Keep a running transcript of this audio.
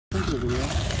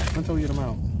until we get him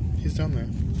out. He's down there.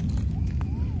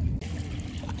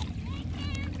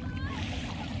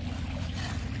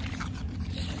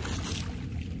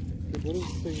 Dude, what is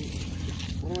this thing?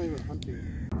 What am I even hunting?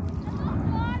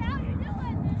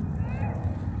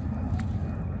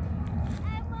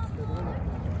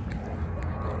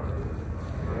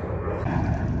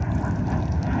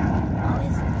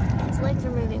 His legs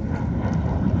are moving.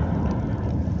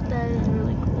 That is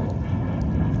really cool.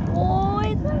 Oh,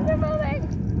 his legs are moving!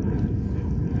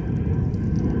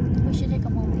 We should take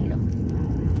him home and eat him.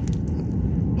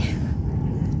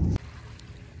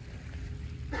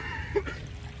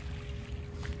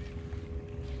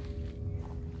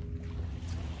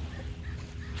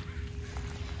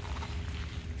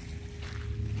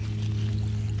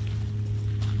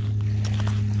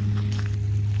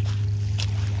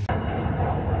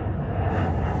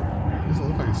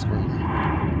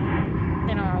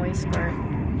 They don't always squirt.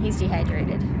 He's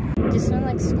dehydrated. Just smell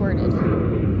like squirted.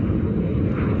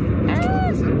 Ah!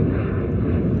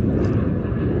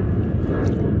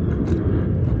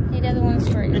 He doesn't want to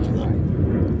squirt anymore.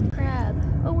 Crab.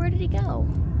 Oh, where did he go?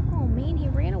 Oh man, he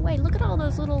ran away. Look at all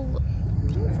those little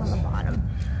things on the bottom.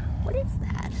 What is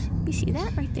that? You see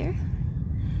that right there?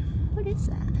 What is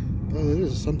that? Oh, that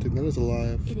is something. That is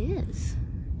alive. It is.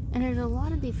 And there's a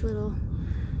lot of these little,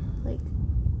 like,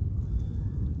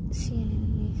 sea anemones.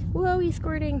 Whoa, he's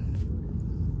squirting.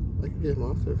 I can get him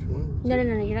off there if you want. No,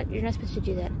 you're not supposed to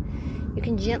do that. You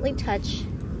can gently touch.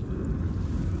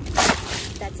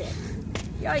 That's it.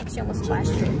 Yikes, you almost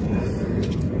splashed it.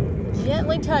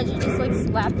 Gently touch, you just like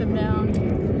slapped him down.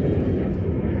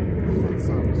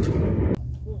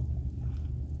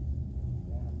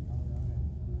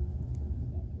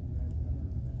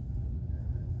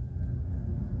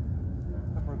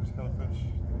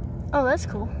 Oh, that's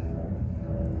cool.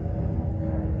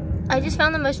 I just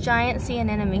found the most giant sea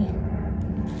anemone.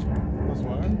 This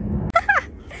one?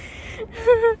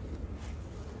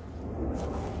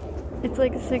 It's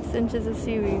like 6 inches of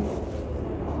seaweed.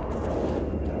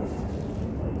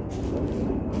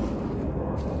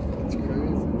 That's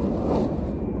crazy.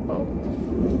 Oh.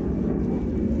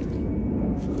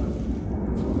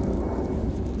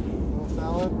 Little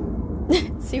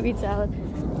salad? Seaweed salad.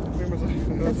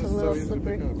 That's a little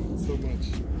slippery. So much.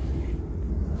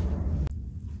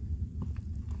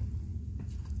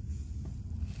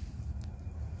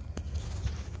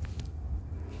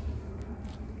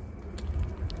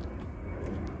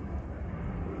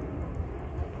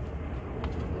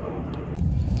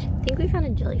 I think we found a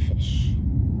jellyfish.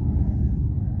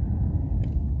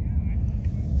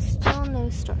 Still no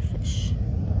starfish.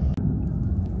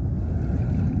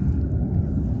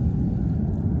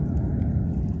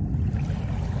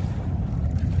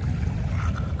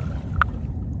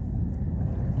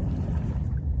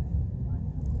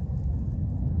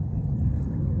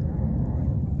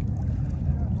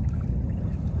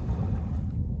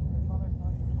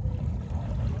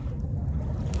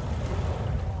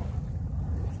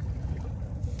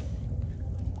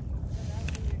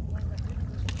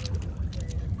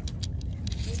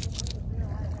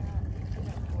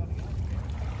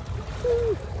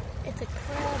 It's a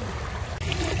crab.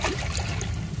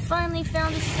 Finally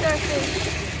found a starfish.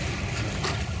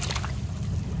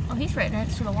 Oh, he's right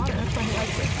next to the water. That's why he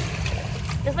likes it.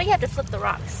 That's why you have to flip the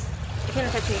rocks. You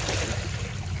can't touch anything.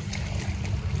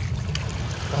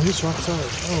 Oh, these rocks are.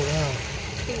 Oh, wow.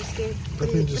 Pretty scared.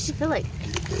 Let me just. What's it feel like?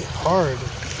 Hard.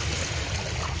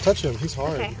 Touch him. He's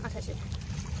hard. Okay, I'll touch it.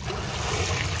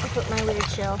 I'll put my weird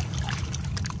shell.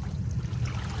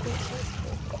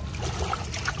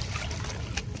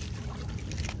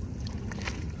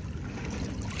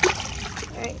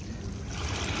 Alright.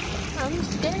 I'm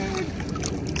scared.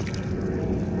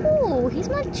 Ooh, he's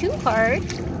not too hard.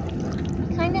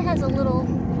 He kind of has a little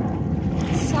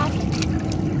soft.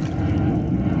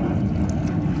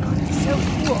 Oh, that's so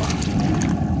cool.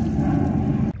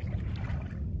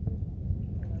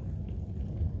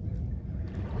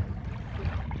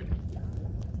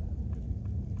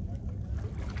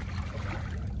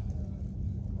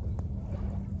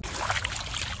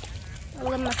 I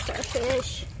love my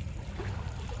starfish.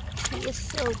 He is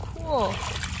so cool.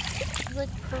 He's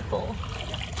like purple.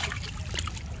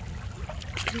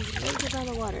 He's right here by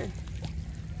the water.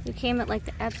 We came at like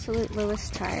the absolute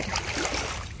lowest tide.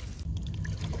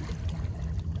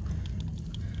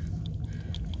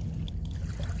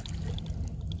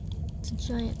 It's a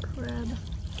giant crab.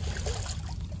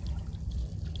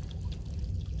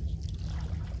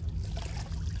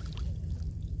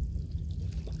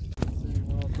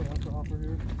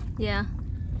 Yeah.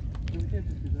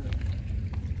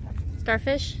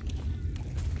 Starfish?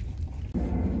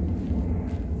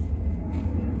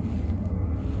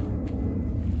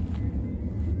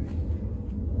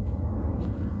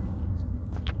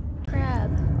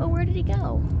 he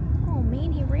go? Oh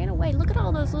man, he ran away. Look at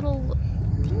all those little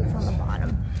things on the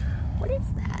bottom. What is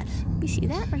that? You see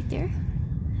that right there?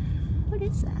 What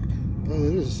is that? Oh,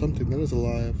 it is something that is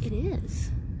alive. It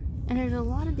is. And there's a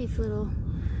lot of these little,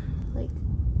 like,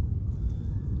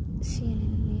 sea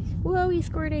anemones. Whoa, he's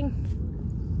squirting.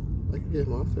 I can get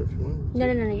him off there if you want. No,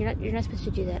 you're not supposed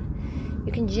to do that.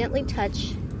 You can gently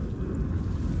touch.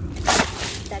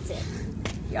 That's it.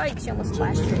 Yikes, you almost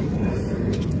splashed it.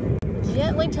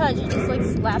 Gently touch it, just like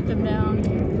slapped him down.